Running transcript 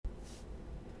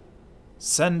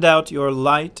Send out your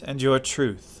light and your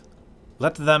truth.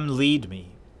 Let them lead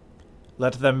me.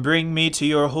 Let them bring me to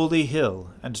your holy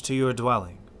hill and to your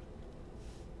dwelling.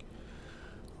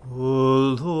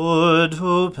 O Lord,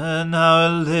 open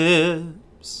our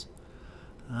lips,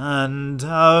 and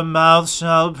our mouth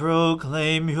shall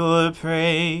proclaim your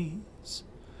praise.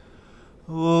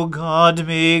 O God,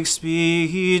 make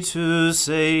speed to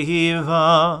save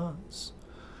us.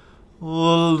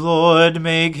 O Lord,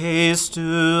 make haste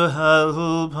to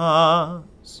help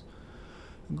us.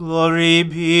 Glory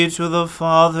be to the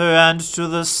Father, and to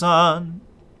the Son,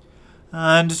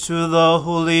 and to the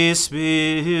Holy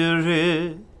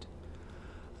Spirit,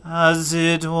 as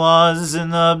it was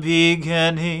in the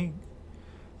beginning,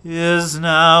 is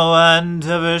now, and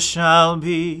ever shall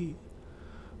be,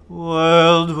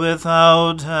 world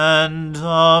without end.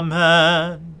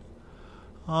 Amen.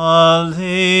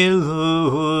 Alleluia.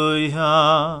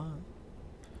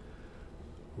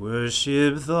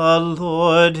 Worship the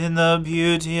Lord in the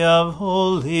beauty of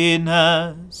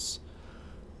holiness.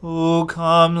 O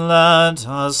come, let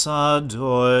us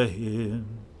adore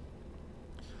him.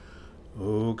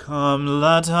 O come,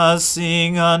 let us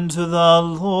sing unto the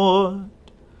Lord.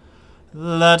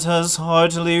 Let us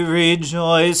heartily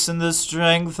rejoice in the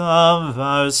strength of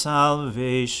our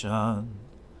salvation.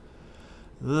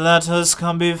 Let us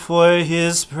come before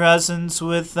his presence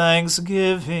with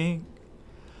thanksgiving,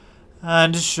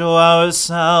 and show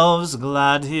ourselves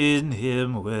glad in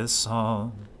him with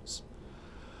songs.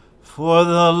 For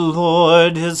the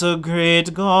Lord is a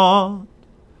great God,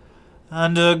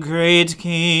 and a great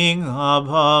King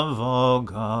above all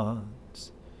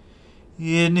gods.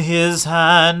 In his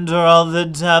hand are all the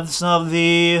depths of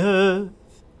the earth,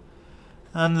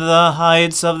 and the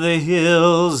heights of the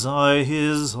hills are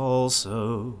his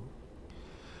also.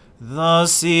 The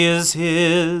sea is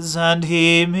his, and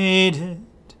he made it,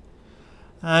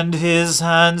 and his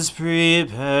hands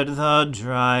prepared the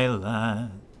dry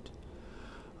land.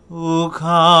 O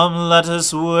come, let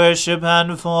us worship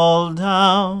and fall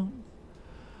down,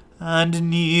 and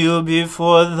kneel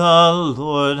before the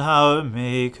Lord our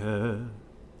Maker.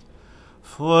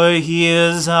 For he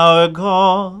is our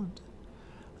God,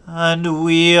 and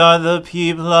we are the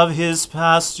people of his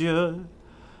pasture,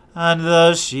 and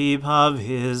the sheep of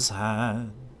his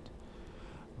hand.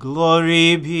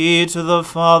 Glory be to the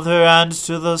Father, and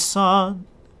to the Son,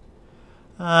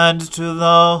 and to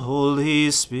the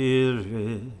Holy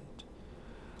Spirit,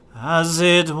 as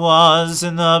it was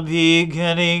in the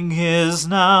beginning, is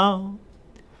now,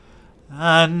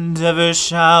 and ever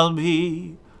shall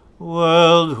be,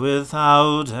 world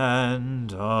without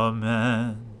end.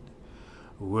 Amen.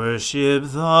 Worship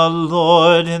the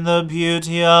Lord in the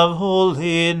beauty of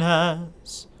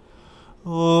holiness.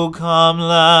 O come,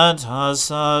 let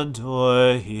us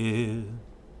adore him.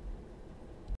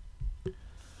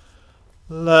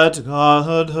 Let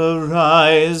God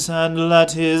arise, and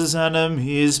let his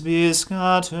enemies be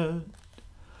scattered.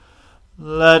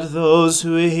 Let those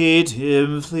who hate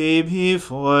him flee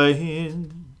before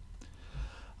him.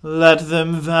 Let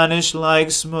them vanish like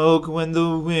smoke when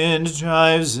the wind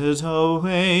drives it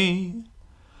away.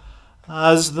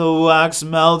 As the wax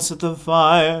melts at the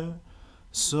fire,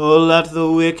 so let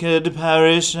the wicked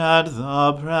perish at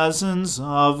the presence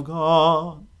of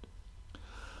God.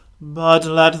 But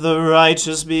let the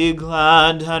righteous be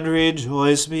glad and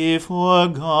rejoice before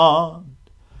God.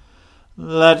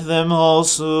 Let them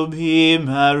also be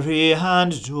merry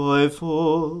and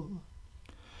joyful.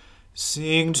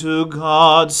 Sing to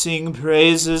God, sing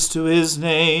praises to his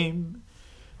name.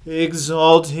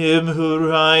 Exalt him who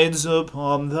rides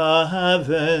upon the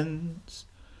heavens.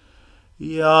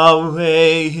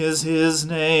 Yahweh is his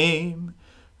name.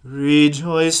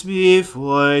 Rejoice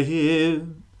before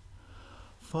him.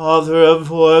 Father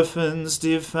of orphans,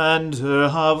 defender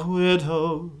of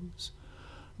widows,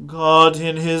 God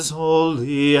in his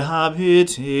holy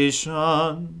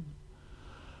habitation.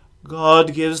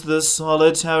 God gives the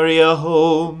solitary a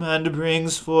home, and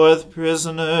brings forth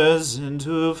prisoners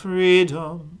into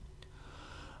freedom.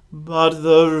 But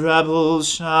the rebels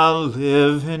shall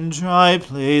live in dry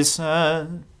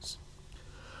places.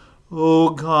 O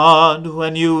God,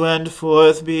 when you went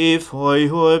forth before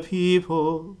your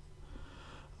people,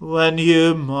 when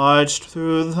you marched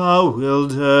through the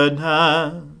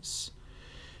wilderness,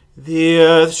 the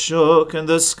earth shook and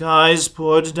the skies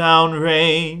poured down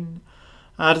rain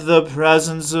at the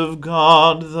presence of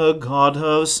God, the God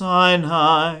of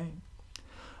Sinai,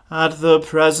 at the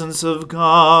presence of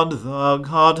God, the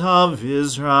God of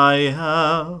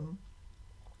Israel.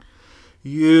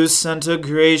 You sent a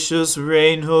gracious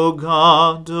rain, O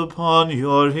God, upon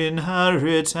your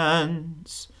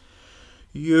inheritance.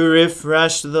 You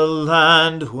refreshed the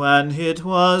land when it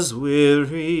was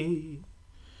weary.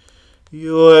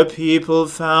 Your people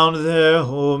found their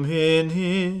home in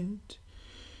it.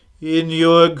 In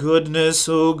your goodness,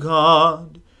 O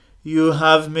God, you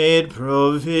have made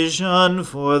provision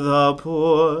for the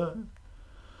poor.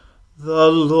 The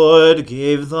Lord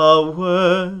gave the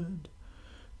word.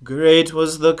 Great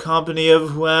was the company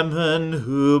of women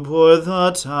who bore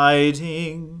the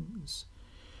tidings.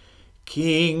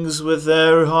 Kings with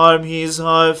their armies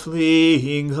are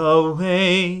fleeing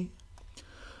away.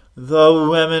 The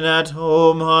women at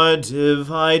home are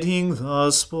dividing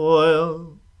the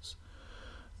spoils.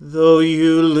 Though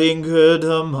you lingered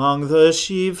among the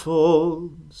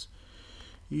sheepfolds,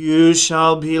 you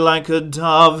shall be like a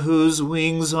dove whose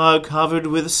wings are covered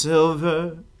with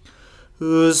silver,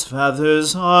 whose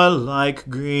feathers are like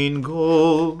green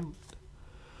gold.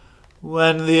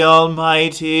 When the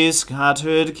Almighty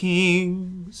scattered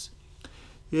kings,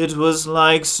 it was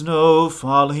like snow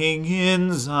falling in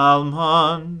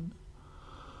Zalmon.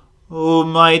 O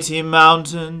mighty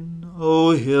mountain,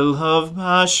 O hill of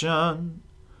Bashan,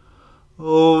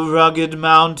 O rugged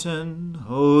mountain,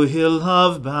 O hill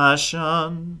of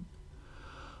Bashan.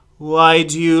 Why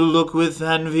do you look with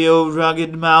envy, O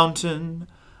rugged mountain,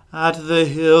 at the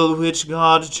hill which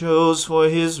God chose for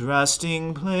his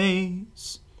resting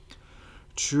place?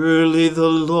 Truly the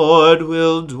Lord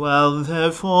will dwell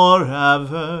there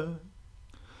forever.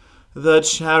 The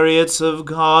chariots of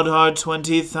God are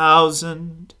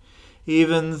 20,000,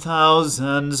 even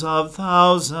thousands of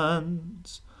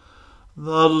thousands.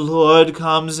 The Lord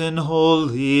comes in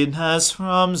holiness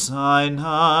from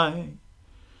Sinai.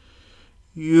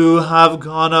 You have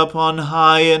gone up on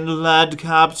high and led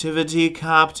captivity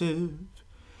captive.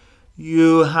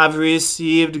 You have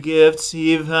received gifts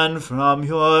even from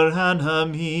your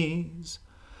enemies,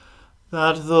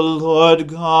 that the Lord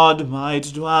God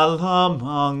might dwell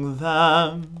among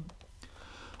them.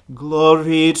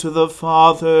 Glory to the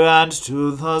Father, and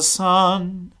to the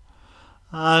Son,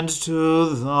 and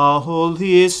to the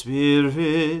Holy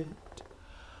Spirit,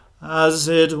 as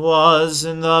it was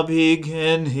in the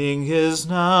beginning, is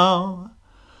now,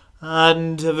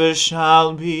 and ever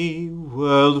shall be,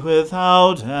 world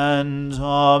without end.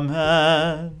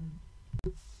 Amen.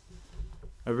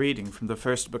 A reading from the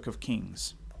first book of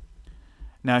Kings.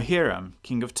 Now Hiram,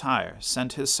 king of Tyre,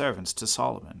 sent his servants to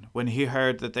Solomon, when he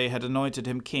heard that they had anointed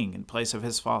him king in place of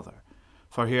his father,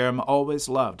 for Hiram always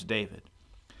loved David.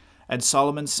 And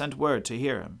Solomon sent word to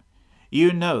Hiram,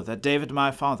 You know that David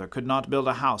my father could not build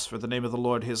a house for the name of the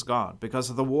Lord his God, because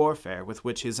of the warfare with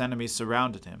which his enemies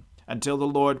surrounded him, until the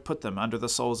Lord put them under the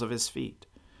soles of his feet.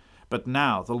 But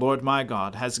now the Lord my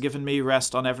God has given me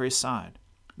rest on every side.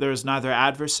 There is neither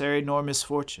adversary nor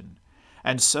misfortune.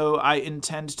 And so I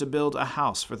intend to build a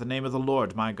house for the name of the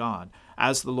Lord my God,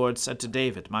 as the Lord said to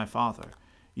David my father,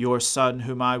 Your son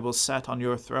whom I will set on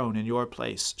your throne in your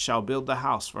place shall build the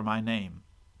house for my name.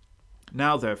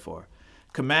 Now therefore,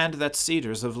 command that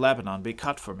cedars of Lebanon be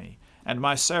cut for me, and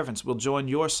my servants will join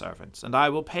your servants, and I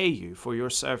will pay you for your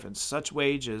servants such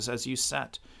wages as you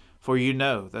set, for you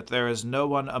know that there is no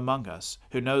one among us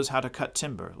who knows how to cut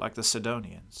timber like the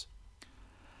Sidonians.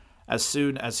 As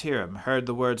soon as Hiram heard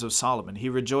the words of Solomon, he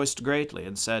rejoiced greatly,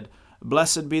 and said,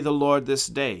 Blessed be the Lord this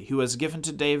day, who has given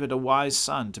to David a wise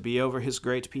son to be over his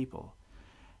great people.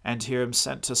 And Hiram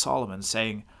sent to Solomon,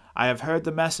 saying, I have heard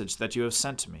the message that you have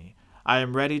sent to me. I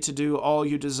am ready to do all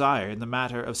you desire in the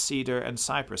matter of cedar and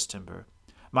cypress timber.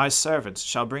 My servants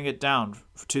shall bring it down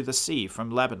to the sea from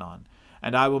Lebanon,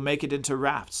 and I will make it into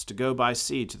rafts to go by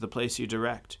sea to the place you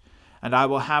direct. And I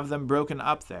will have them broken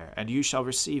up there, and you shall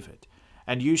receive it.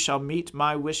 And you shall meet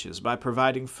my wishes by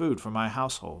providing food for my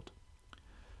household.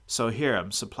 So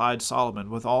Hiram supplied Solomon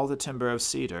with all the timber of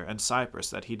cedar and cypress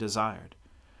that he desired.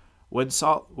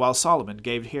 While Solomon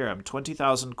gave Hiram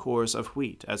 20,000 cores of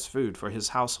wheat as food for his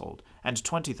household, and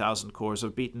 20,000 cores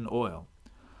of beaten oil.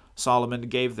 Solomon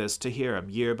gave this to Hiram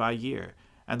year by year,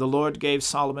 and the Lord gave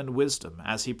Solomon wisdom,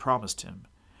 as he promised him.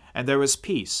 And there was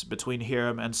peace between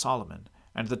Hiram and Solomon,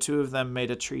 and the two of them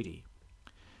made a treaty.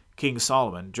 King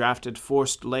Solomon drafted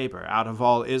forced labor out of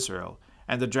all Israel,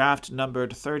 and the draft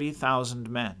numbered 30,000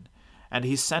 men, and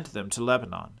he sent them to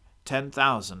Lebanon,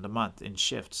 10,000 a month in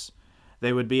shifts.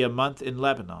 They would be a month in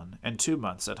Lebanon, and 2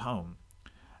 months at home.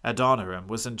 Adoniram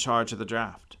was in charge of the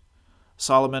draft.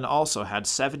 Solomon also had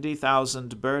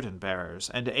 70,000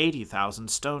 burden-bearers and 80,000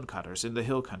 stone-cutters in the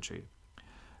hill country,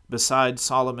 besides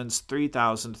Solomon's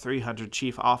 3,300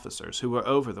 chief officers who were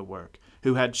over the work,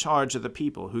 who had charge of the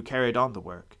people who carried on the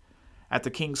work. At the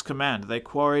king's command they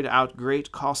quarried out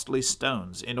great costly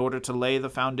stones in order to lay the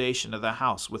foundation of the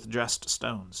house with dressed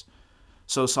stones.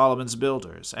 So Solomon's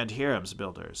builders and Hiram's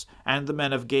builders and the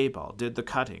men of Gabal did the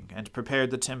cutting and prepared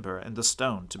the timber and the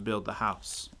stone to build the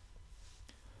house.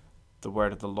 The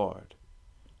word of the Lord.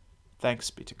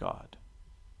 Thanks be to God.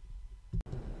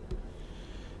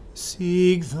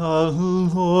 Seek the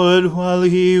Lord while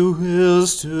he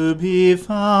wills to be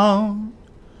found.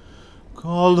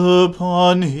 Call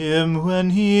upon him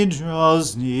when he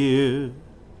draws near.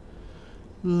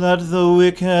 Let the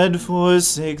wicked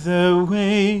forsake their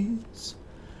ways,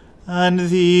 and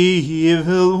the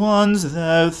evil ones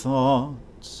their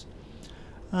thoughts.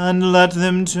 And let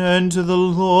them turn to the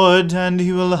Lord, and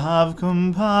he will have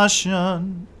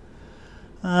compassion,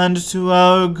 and to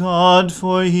our God,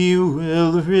 for he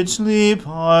will richly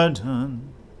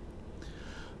pardon.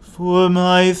 For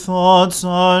my thoughts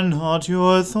are not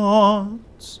your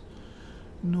thoughts,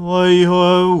 nor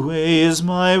your ways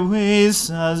my ways,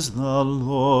 says the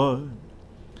Lord.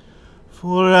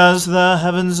 For as the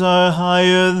heavens are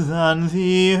higher than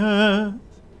the earth,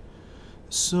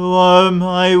 so are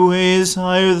my ways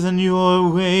higher than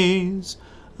your ways,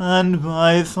 and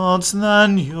my thoughts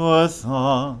than your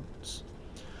thoughts.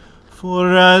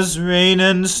 For as rain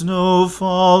and snow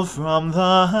fall from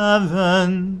the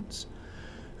heavens,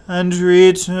 and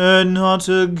return not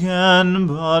again,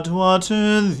 but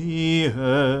water the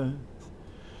earth,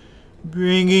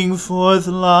 bringing forth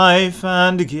life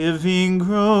and giving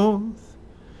growth,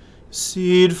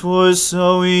 seed for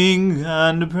sowing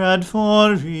and bread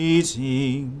for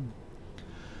eating,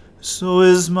 so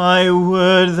is my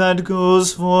word that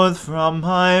goes forth from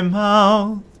my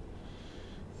mouth.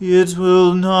 It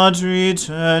will not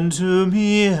return to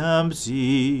me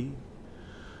empty,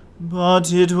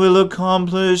 but it will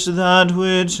accomplish that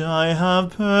which I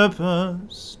have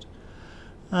purposed,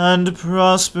 and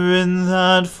prosper in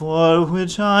that for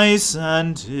which I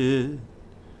sent it.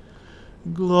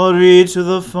 Glory to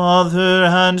the Father,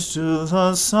 and to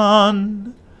the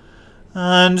Son,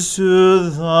 and to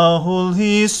the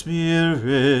Holy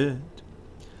Spirit,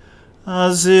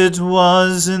 as it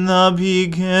was in the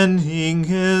beginning,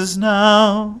 is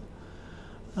now,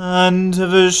 and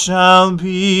ever shall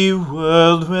be,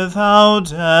 world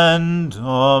without end.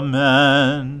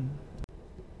 Amen.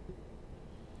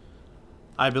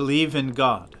 I believe in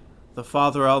God, the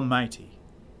Father Almighty,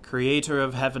 creator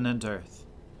of heaven and earth.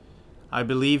 I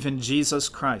believe in Jesus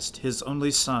Christ, his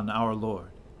only Son, our Lord.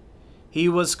 He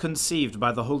was conceived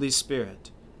by the Holy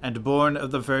Spirit and born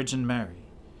of the Virgin Mary.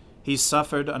 He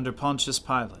suffered under Pontius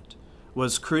Pilate,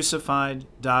 was crucified,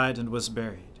 died, and was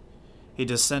buried. He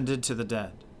descended to the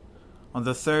dead. On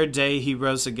the third day he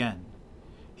rose again.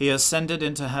 He ascended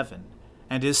into heaven,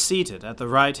 and is seated at the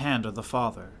right hand of the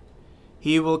Father.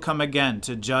 He will come again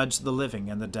to judge the living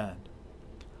and the dead.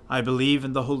 I believe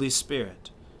in the Holy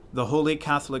Spirit, the Holy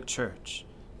Catholic Church,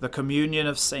 the communion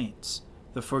of saints,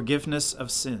 the forgiveness of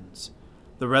sins,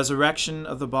 the resurrection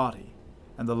of the body,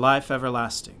 and the life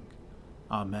everlasting.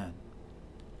 Amen.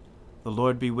 The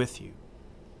Lord be with you.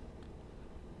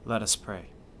 Let us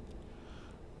pray.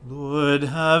 Lord,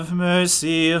 have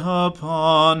mercy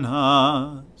upon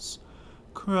us.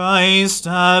 Christ,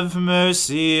 have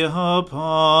mercy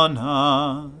upon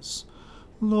us.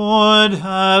 Lord,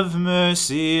 have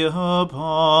mercy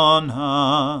upon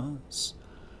us.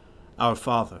 Our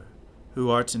Father, who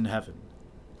art in heaven,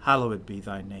 hallowed be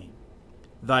thy name.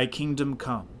 Thy kingdom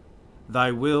come,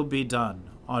 thy will be done,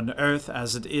 on earth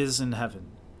as it is in heaven.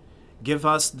 Give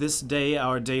us this day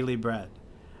our daily bread,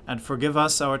 and forgive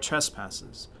us our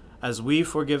trespasses, as we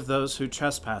forgive those who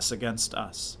trespass against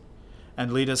us.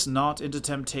 And lead us not into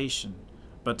temptation,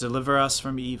 but deliver us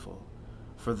from evil.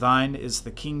 For thine is the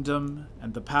kingdom,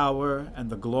 and the power, and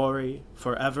the glory,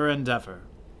 forever and ever.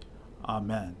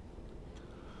 Amen.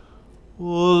 O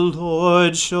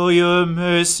Lord, show your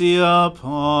mercy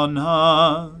upon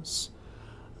us,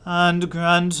 and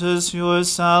grant us your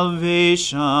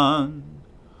salvation.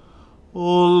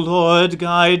 O Lord,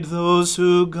 guide those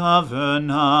who govern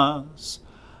us,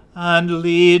 and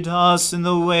lead us in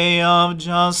the way of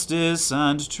justice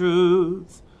and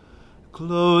truth.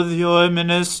 Clothe your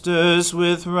ministers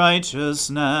with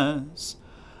righteousness,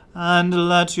 and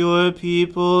let your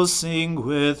people sing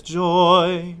with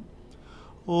joy.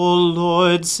 O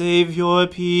Lord, save your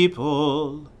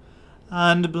people,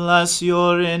 and bless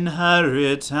your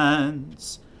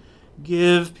inheritance.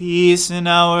 Give peace in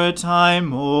our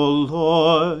time, O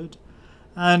Lord,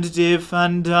 and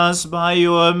defend us by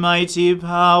your mighty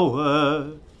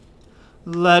power.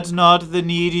 Let not the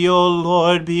needy, O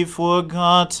Lord, be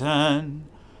forgotten,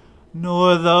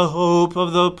 nor the hope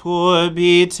of the poor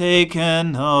be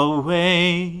taken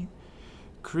away.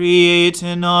 Create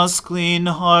in us clean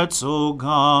hearts, O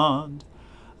God,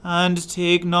 and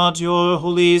take not your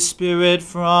Holy Spirit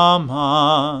from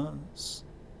us.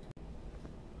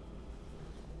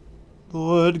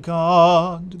 Lord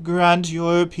God, grant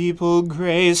your people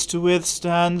grace to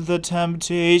withstand the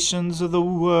temptations of the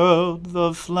world,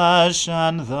 the flesh,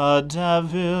 and the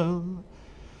devil,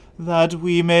 that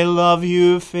we may love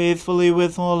you faithfully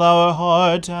with all our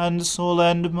heart and soul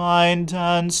and mind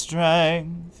and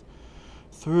strength.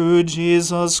 Through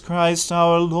Jesus Christ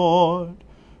our Lord,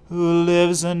 who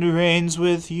lives and reigns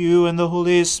with you in the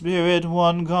Holy Spirit,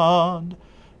 one God,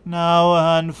 now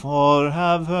and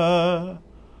forever.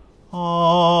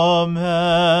 Amen.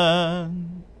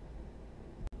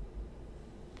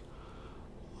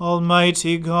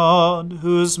 Almighty God,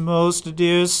 whose most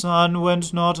dear Son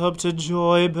went not up to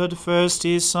joy, but first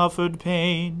he suffered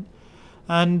pain,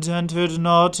 and entered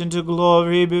not into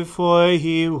glory before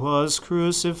he was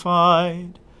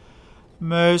crucified,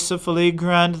 mercifully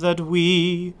grant that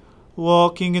we,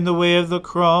 walking in the way of the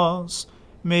cross,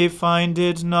 may find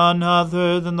it none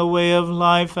other than the way of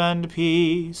life and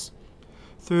peace.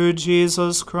 Through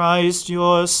Jesus Christ,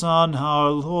 your Son, our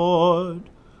Lord.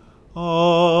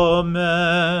 Amen.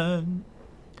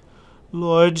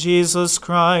 Lord Jesus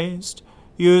Christ,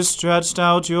 you stretched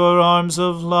out your arms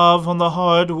of love on the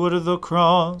hard wood of the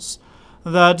cross,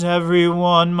 that every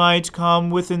one might come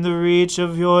within the reach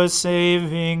of your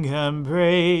saving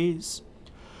embrace.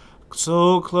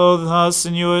 So clothe us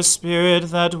in your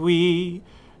Spirit that we,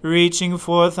 reaching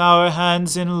forth our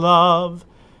hands in love,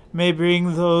 may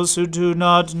bring those who do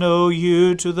not know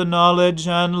you to the knowledge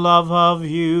and love of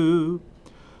you,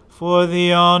 for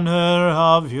the honor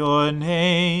of your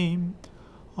name.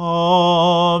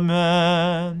 Amen.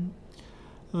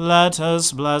 Let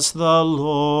us bless the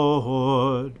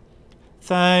Lord.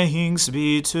 Thanks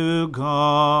be to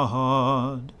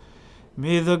God.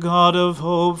 May the God of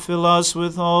hope fill us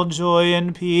with all joy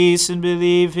and peace in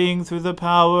believing through the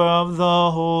power of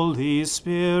the Holy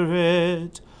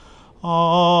Spirit.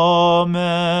 Amen.